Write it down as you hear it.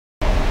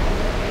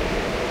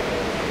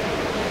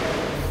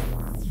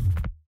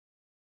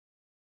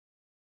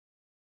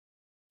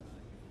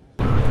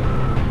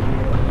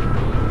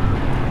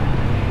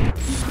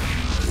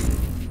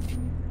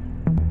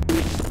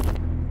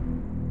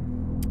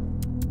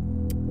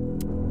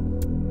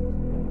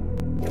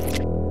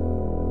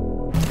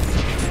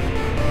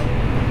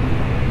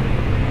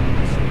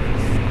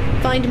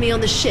Find me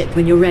on the ship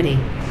when you're ready.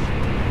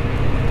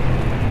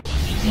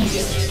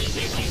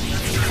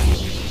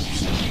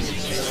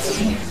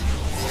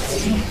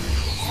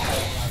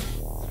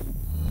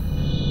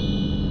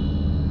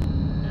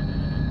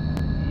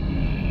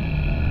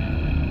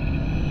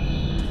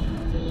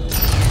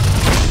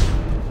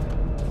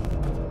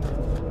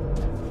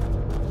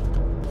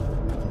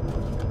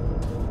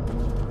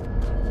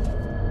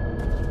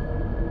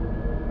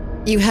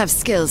 You have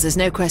skills, there's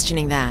no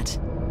questioning that.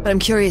 But I'm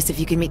curious if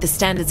you can meet the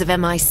standards of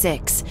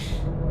MI6.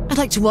 I'd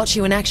like to watch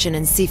you in action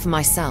and see for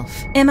myself.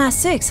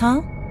 MI6,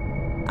 huh?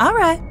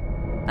 Alright.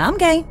 I'm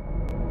game.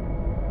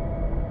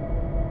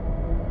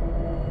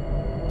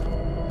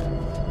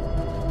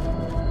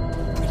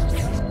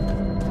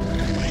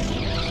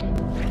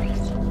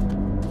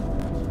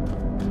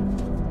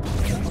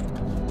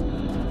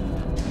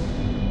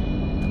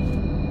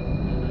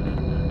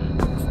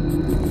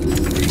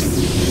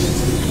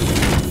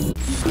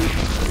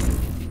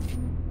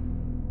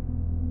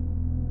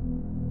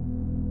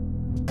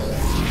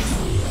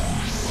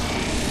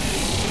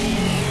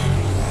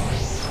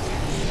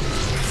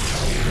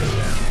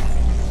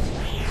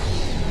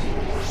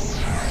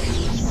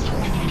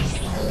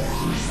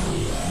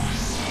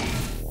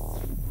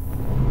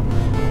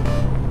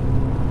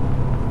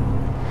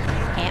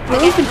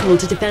 We're often called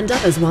to defend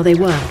others while they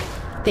work.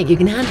 Think you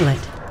can handle it?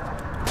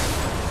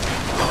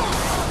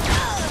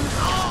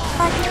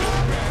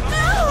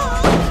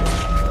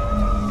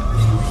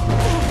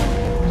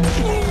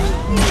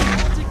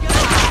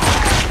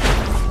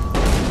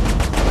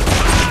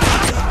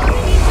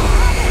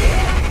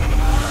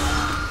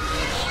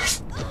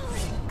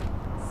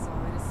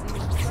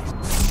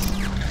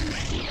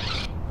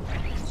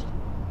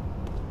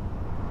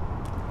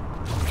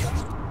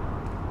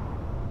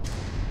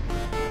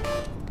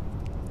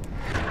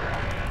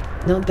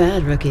 Not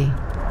bad, rookie.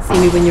 See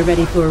me when you're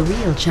ready for a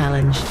real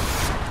challenge.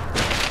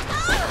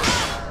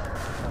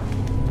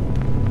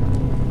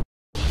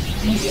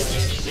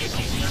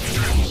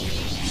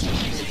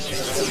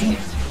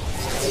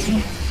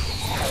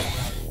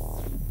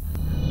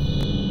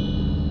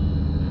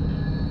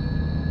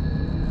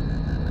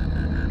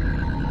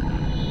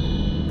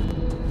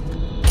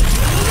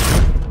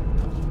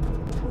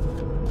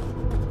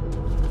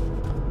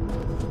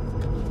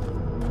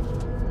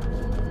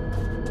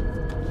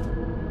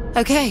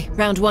 Okay,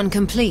 round one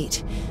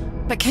complete.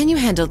 But can you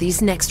handle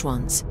these next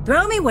ones?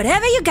 Throw me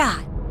whatever you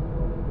got.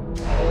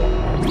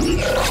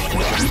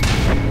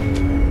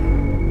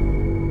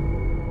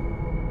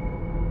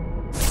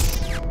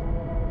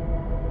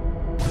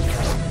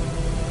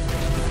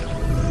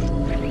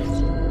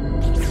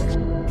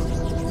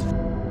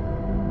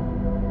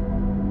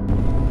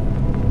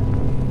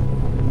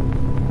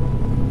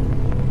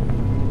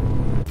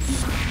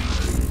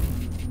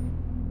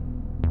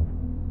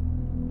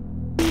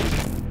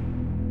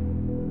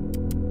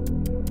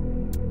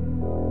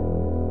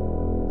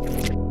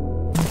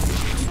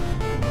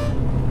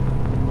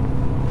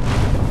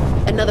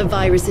 Another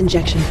virus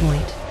injection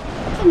point.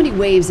 How many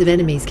waves of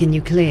enemies can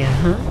you clear,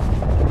 huh?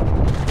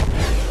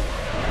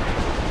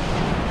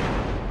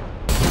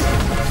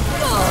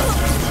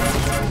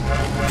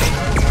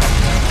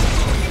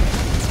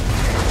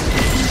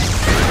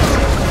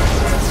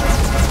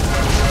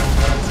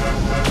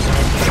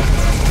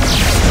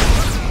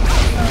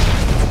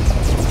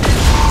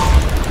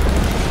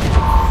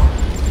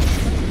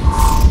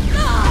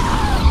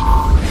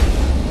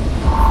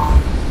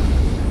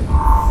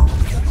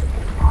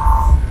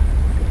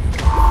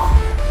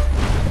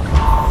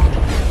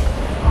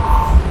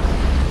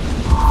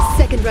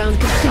 Round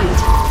complete.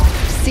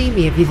 See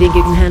me if you think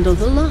you can handle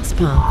the last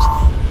part.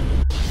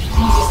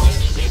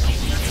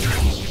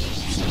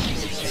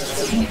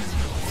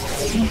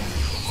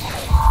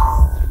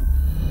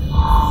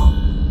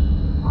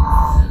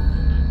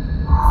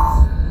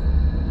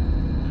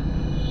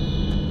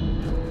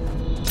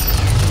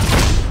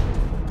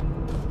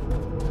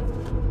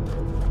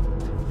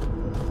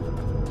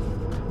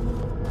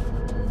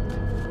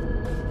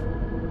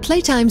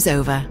 Playtime's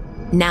over.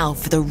 Now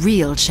for the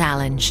real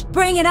challenge.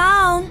 Bring it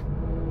on!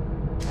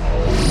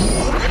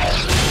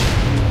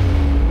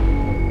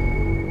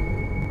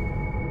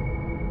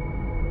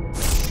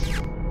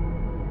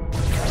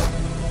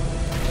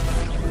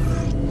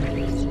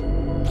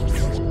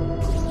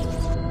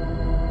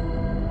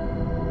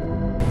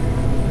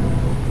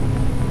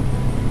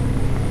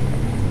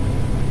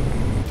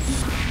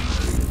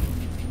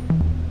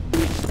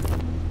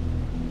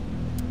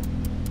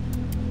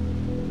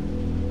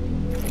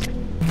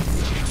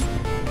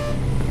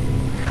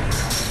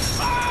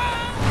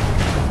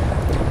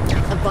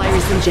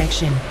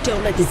 Injection.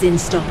 Don't let the Zin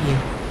stop you.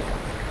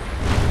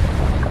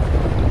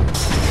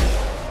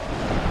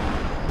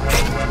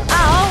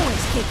 I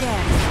always kick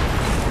ass.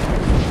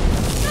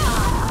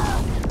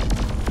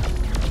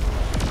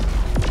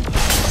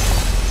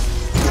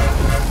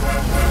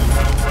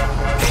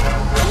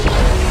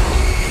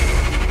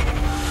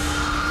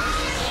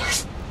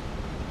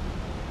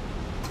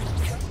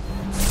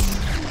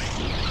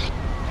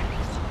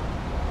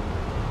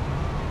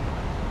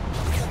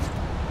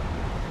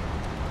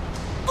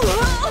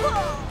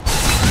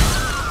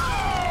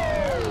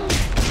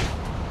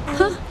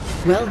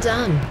 Well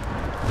done.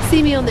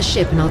 See me on the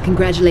ship and I'll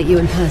congratulate you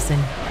in person.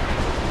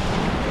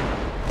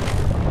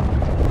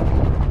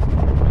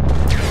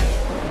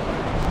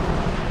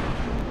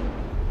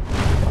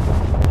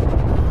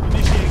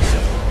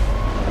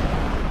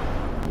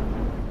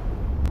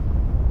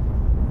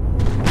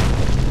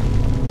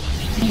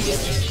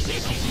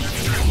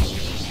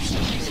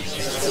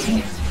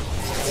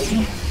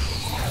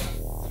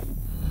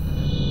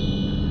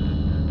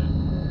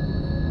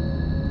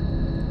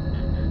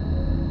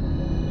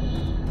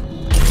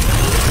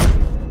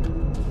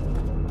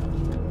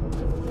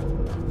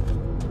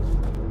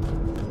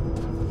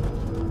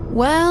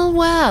 Well,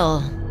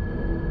 well.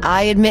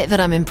 I admit that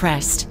I'm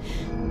impressed.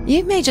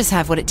 You may just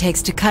have what it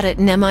takes to cut it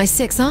in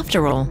MI6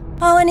 after all.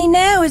 All I need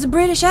now is a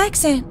British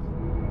accent.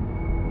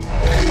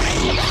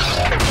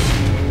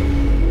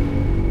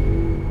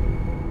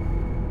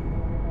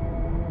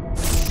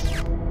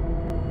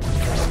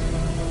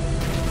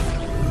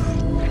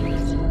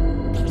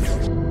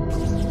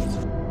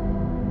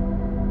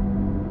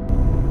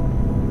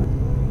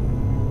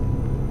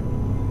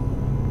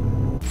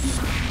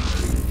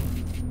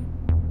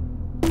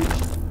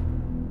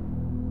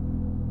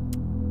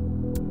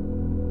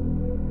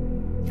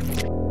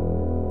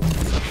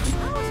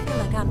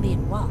 I'm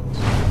being watched.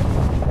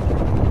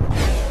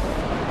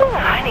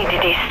 I need to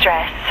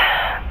de-stress.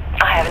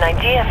 I have an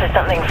idea for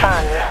something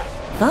fun.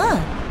 Fun?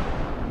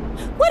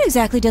 What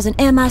exactly does an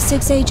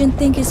MI6 agent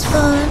think is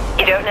fun?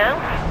 You don't know?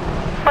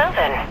 Well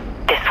then,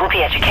 this will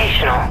be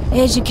educational.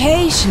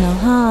 Educational,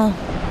 huh?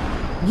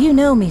 You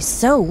know me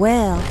so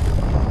well.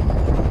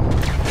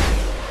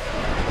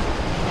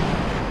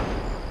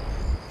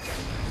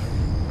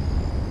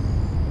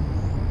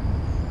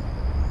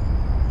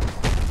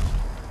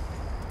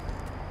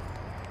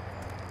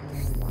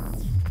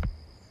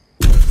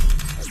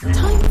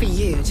 Time for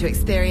you to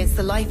experience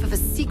the life of a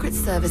Secret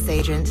Service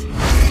agent.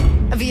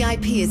 A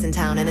VIP is in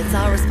town and it's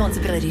our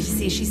responsibility to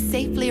see she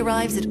safely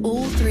arrives at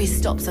all 3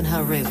 stops on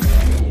her route.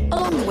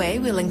 Along the way,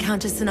 we'll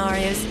encounter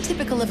scenarios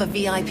typical of a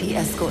VIP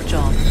escort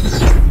job.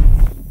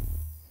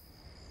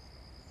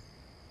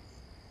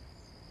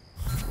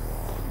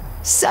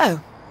 So,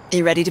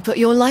 you ready to put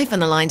your life on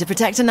the line to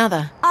protect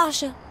another?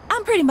 Asha,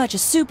 I'm pretty much a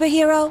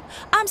superhero.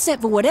 I'm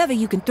set for whatever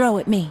you can throw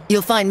at me.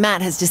 You'll find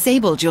Matt has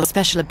disabled your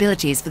special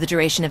abilities for the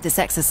duration of this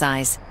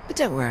exercise. But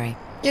don't worry,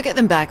 you'll get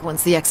them back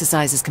once the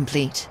exercise is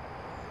complete.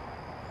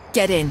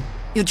 Get in.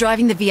 You're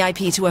driving the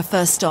VIP to her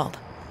first stop.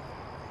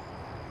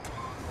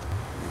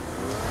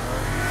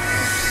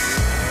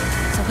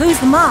 So who's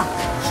the mob?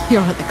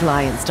 You're at the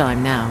client's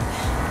time now.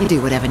 You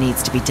do whatever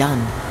needs to be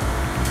done.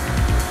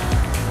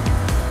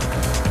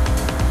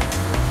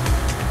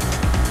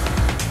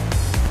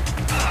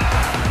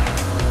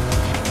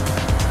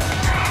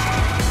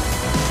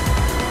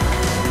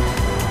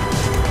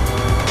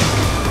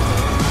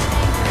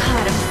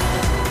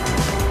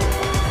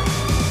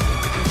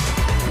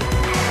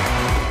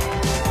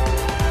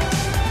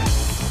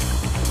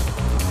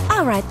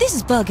 Alright, this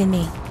is bugging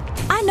me.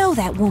 I know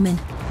that woman.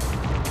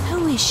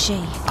 Who is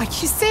she? Are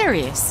you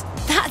serious?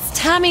 That's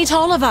Tammy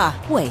Tolliver!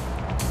 Wait,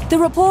 the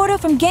reporter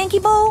from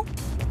Genki Bowl?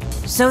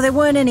 So there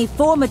weren't any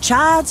former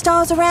child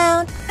stars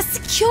around? A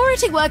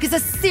security worker's a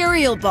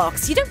cereal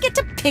box. You don't get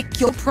to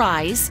pick your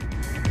prize.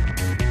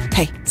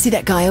 Hey, see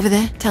that guy over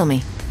there? Tell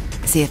me.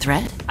 Is he a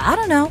threat? I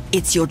don't know.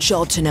 It's your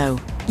job to know.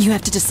 You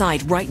have to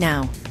decide right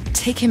now.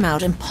 Take him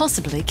out and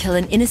possibly kill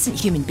an innocent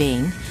human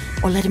being,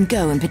 or let him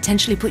go and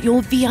potentially put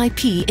your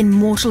VIP in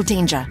mortal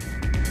danger.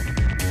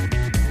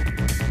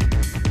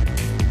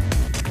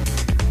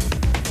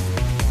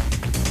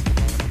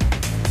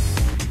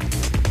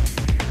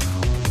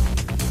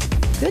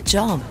 Good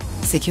job.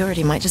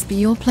 Security might just be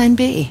your plan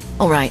B.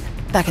 All right,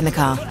 back in the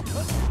car.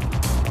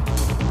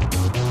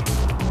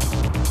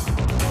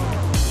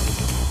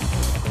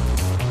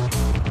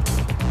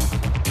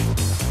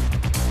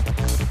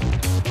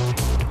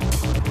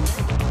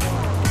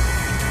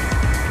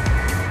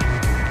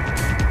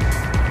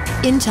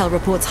 Intel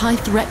reports high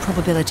threat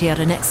probability at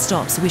our next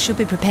stop, so we should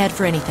be prepared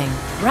for anything.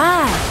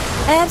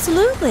 Right,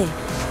 absolutely.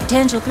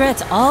 Potential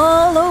threats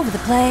all over the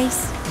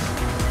place.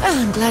 Oh,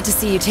 I'm glad to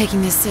see you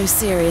taking this so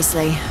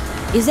seriously.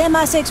 Is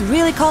MI6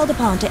 really called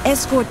upon to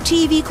escort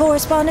TV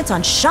correspondents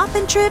on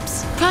shopping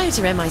trips? Prior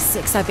to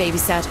MI6, I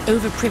babysat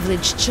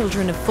overprivileged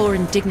children of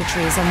foreign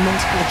dignitaries on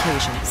multiple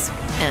occasions.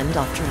 And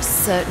after a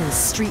certain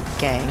street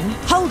gang...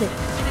 Hold it!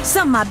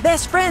 Some of my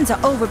best friends are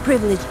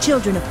overprivileged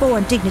children of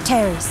foreign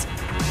dignitaries.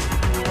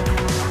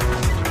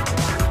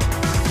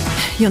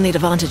 You'll need a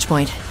vantage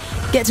point.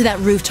 Get to that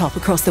rooftop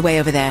across the way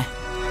over there.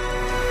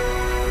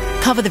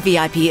 Cover the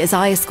VIP as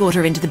I escort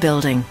her into the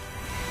building.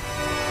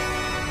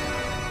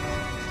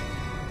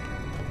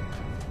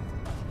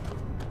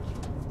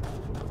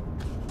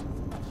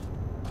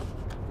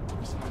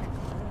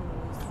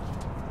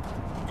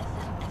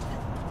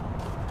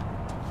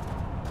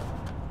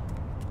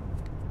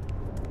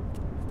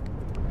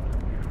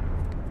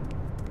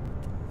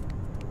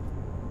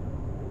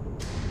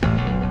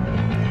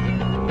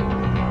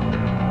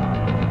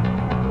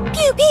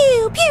 Pew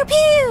pew pew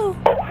pew!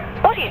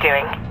 What are you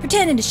doing?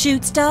 pretending to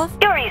shoot stuff.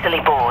 You're easily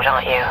bored,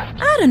 aren't you?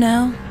 I don't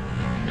know.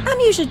 I'm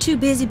usually too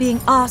busy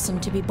being awesome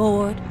to be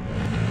bored.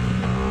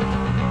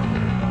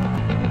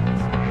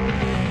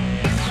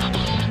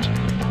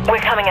 We're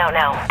coming out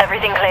now.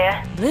 Everything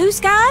clear? Blue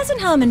skies and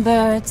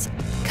hummingbirds.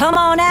 Come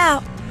on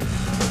out.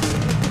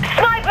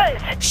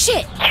 Snipers!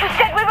 Shit! You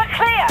said we were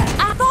clear!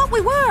 I thought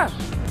we were.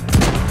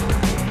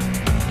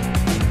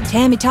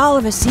 Tammy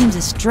Tolliver seems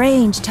a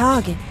strange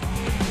target.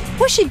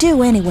 What's she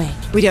do anyway?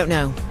 We don't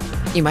know.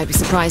 You might be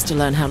surprised to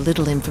learn how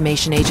little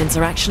information agents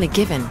are actually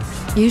given.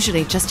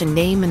 Usually just a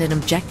name and an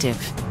objective.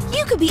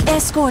 You could be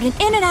escorting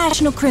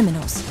international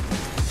criminals.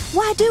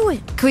 Why do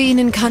it? Queen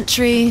and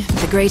country,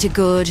 the greater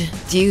good,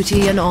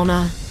 duty and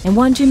honor. And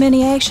one too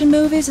many action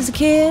movies as a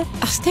kid?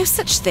 Oh, no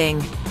such thing.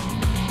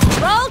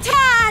 Roll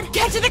Tide!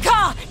 Get to the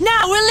car!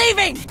 Now we're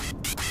leaving!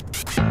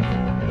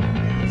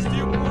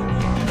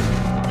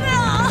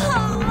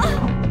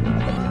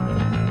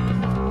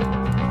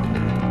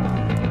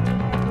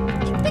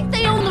 I think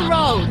they own the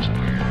road.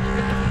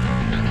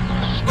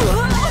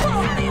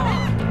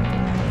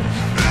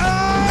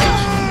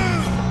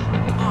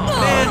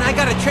 Man, I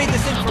gotta trade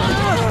this in for...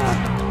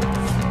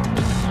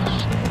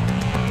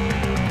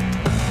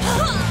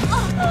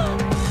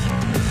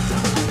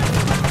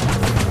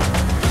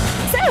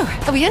 So,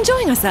 are we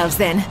enjoying ourselves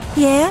then?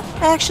 Yeah,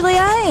 actually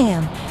I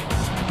am.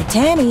 But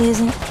Tammy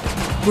isn't.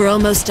 We're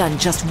almost done.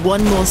 Just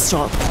one more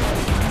stop.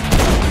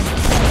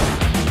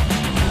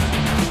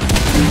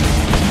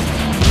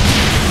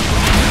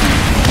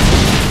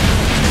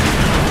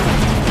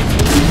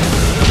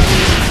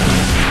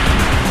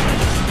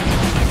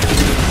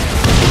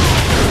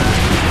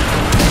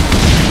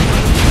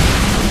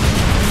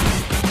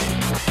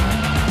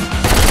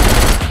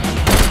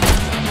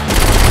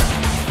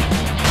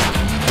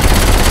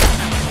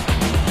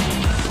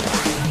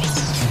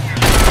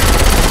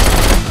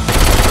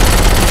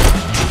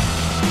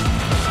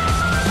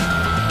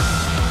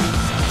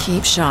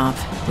 Keep sharp.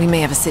 We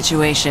may have a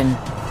situation.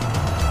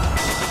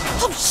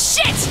 Oh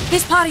shit!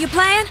 This part of your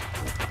plan?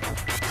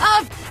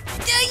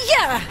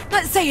 Yeah,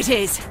 let's say it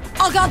is.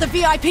 I'll guard the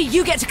VIP,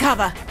 you get to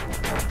cover.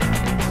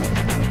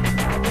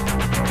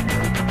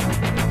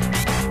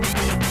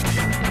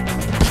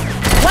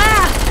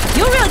 Wow,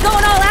 you're really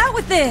going all out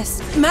with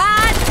this.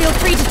 Matt, feel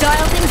free to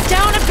dial things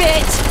down a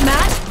bit.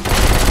 Matt?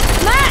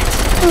 Matt!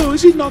 Oh,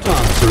 is he not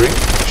answering?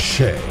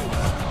 Shame.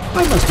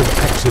 I must have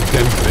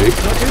accidentally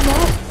cut him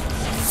off.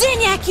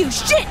 Zinyak, you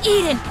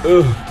shit-eating!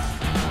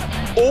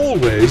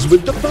 Always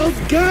with the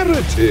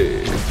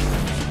vulgarity.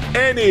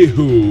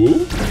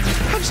 Anywho,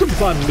 have some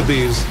fun with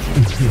these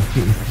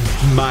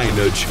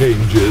minor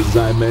changes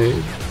I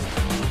made.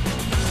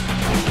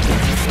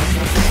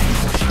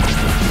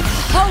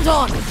 Hold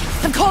on!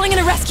 I'm calling in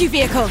a rescue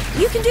vehicle.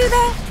 You can do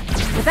that?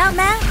 Without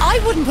Matt? I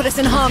wouldn't put us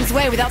in harm's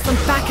way without some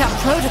backup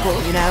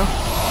protocol, you know.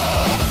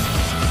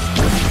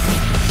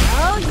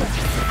 Oh yeah,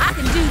 I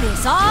can do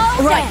this all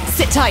day. Right,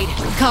 sit tight.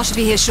 Car should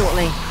be here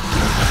shortly.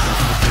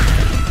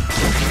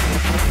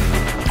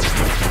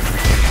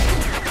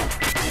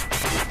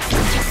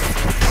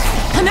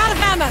 I'm out of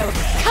ammo!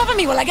 Cover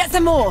me while I get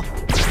some more!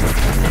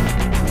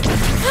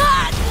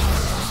 Ah!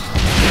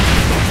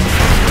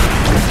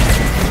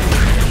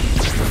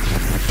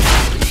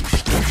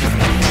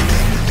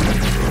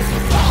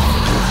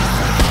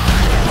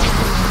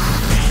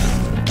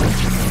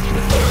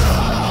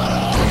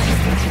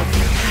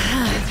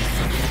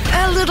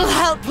 A little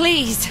help,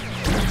 please!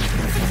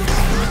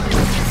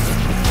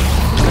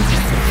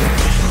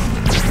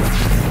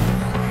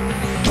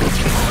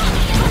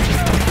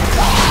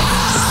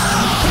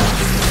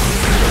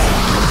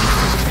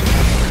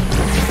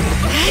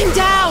 I'm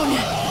down!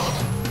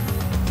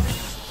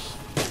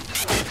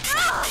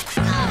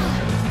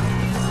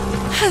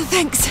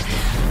 Thanks.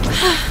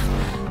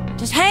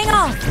 Just hang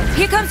on.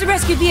 Here comes the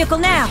rescue vehicle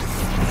now.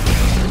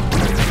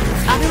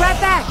 I'll be right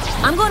back.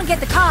 I'm gonna get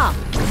the car.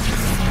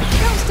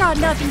 Don't start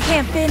nothing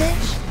can't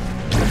finish.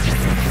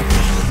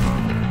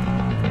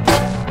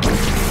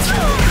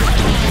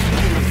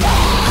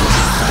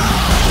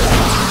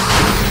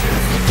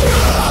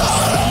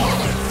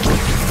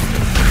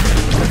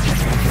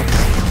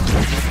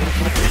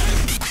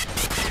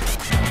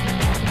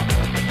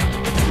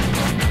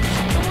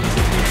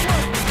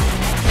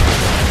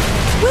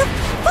 Well,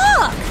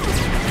 fuck!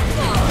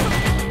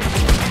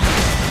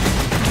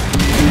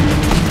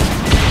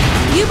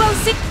 You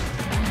both sit.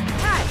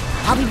 Hi,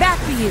 I'll be back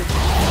for you.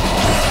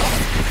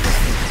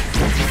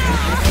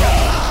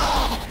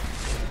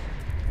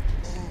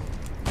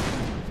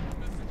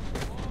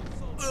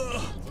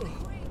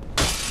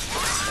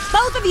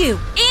 Both of you,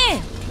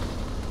 in!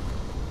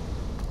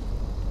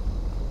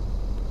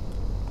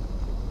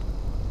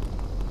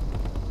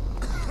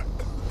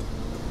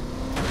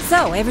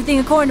 So, everything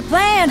according to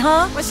plan,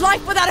 huh? What's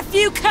life without a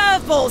few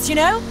curveballs, you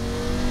know?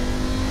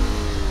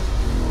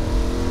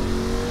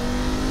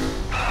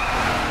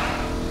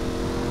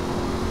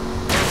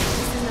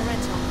 This isn't a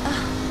rental.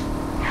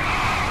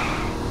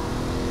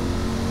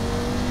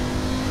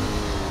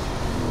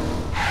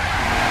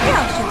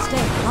 Y'all should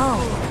stay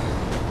home.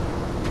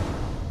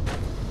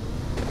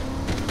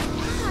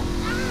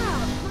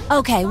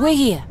 Okay, we're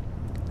here.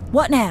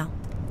 What now?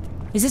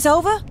 Is this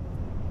over?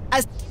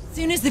 As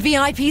soon as the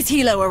VIP's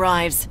helo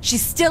arrives.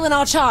 She's still in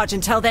our charge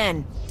until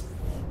then.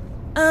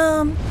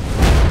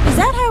 Is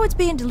that how it's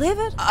being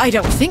delivered? I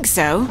don't think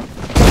so.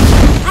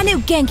 I knew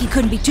Genki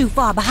couldn't be too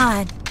far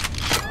behind.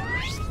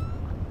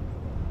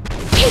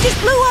 He just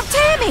blew up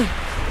Tammy!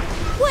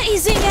 What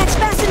is Zinak's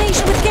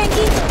fascination with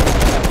Genki?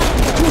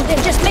 Two of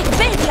them just make a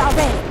baby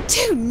already!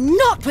 Do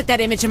not put that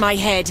image in my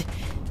head!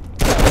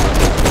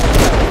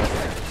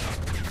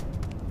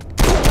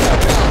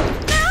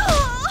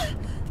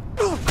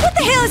 What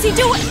the hell is he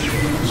doing?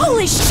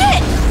 Holy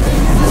shit!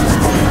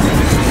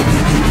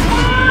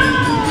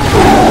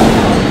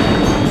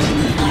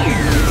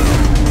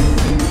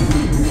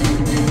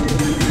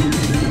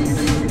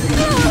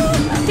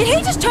 Did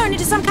he just turn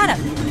into some kind of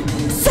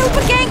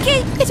super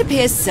Genki? It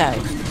appears so.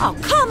 Oh,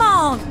 come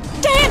on!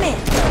 Damn it!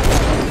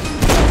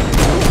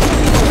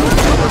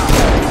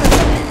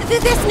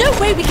 There's no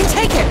way we can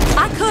take her!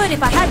 I could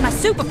if I had my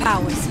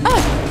superpowers.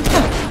 Oh.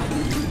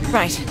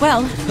 Right,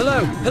 well...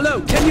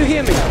 Hello, can you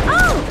hear me?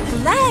 Oh,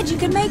 glad you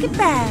could make it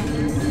back.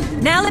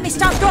 Now let me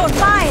stop throwing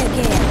fire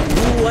again.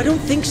 Oh, I don't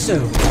think so.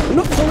 I'm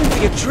not falling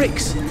for your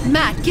tricks.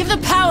 Matt, give the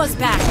powers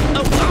back!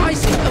 Oh, I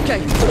see.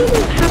 Okay.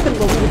 What happened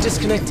while we were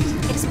disconnected?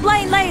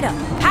 Explain later.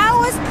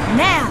 Powers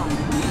now.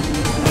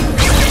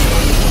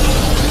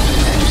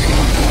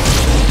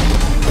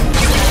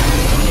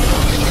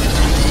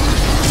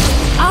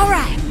 All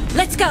right,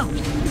 let's go.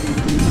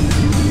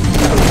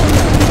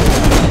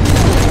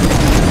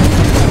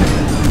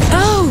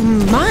 Oh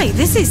my,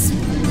 this is...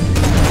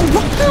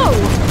 Wow!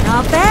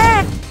 Not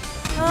bad.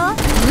 Huh?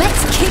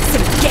 Let's kick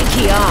some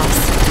Genki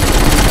ass!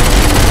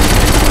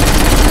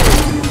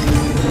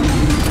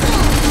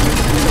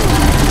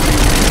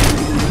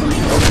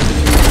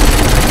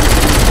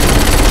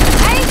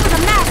 Aim for the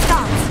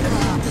mascots.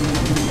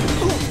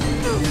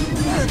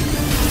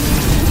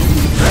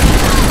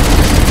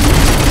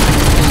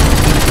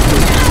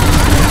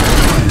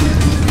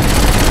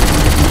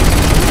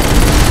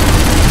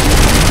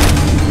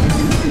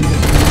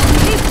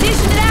 Keep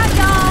dishing it out,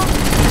 y'all.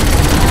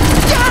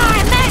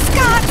 Die,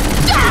 mascots!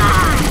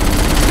 Die!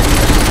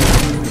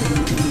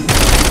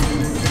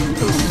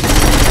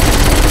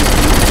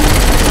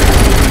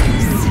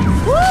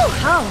 Woo!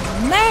 Oh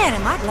man,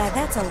 am I glad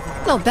that's over.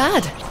 Not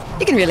bad.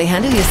 You can really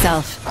handle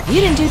yourself.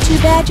 You didn't do too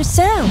bad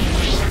yourself.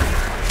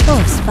 For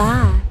a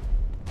spy.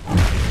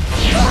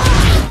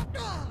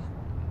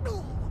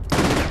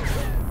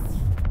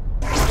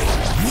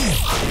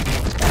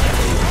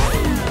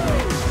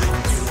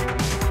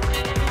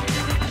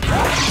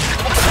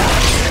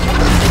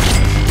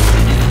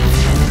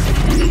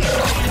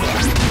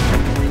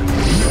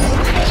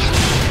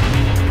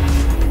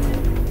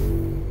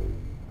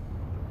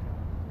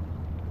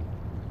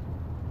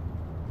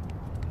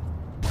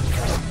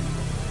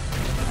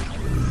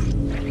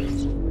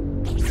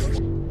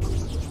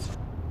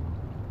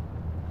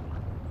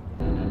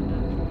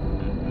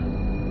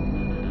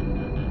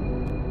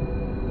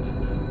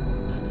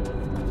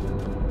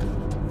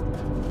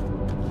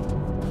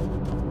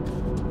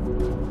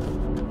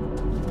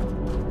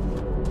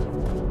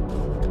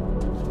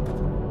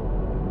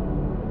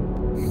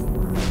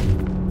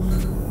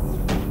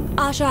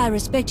 Asha, I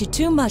respect you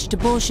too much to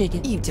bullshit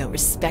you. You don't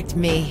respect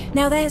me.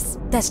 Now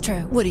that's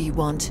true. What do you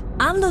want?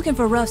 I'm looking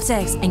for rough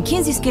sex, and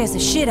Kinsey scares the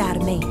shit out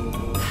of me.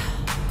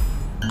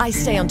 I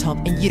stay on top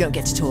and you don't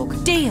get to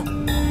talk. Deal.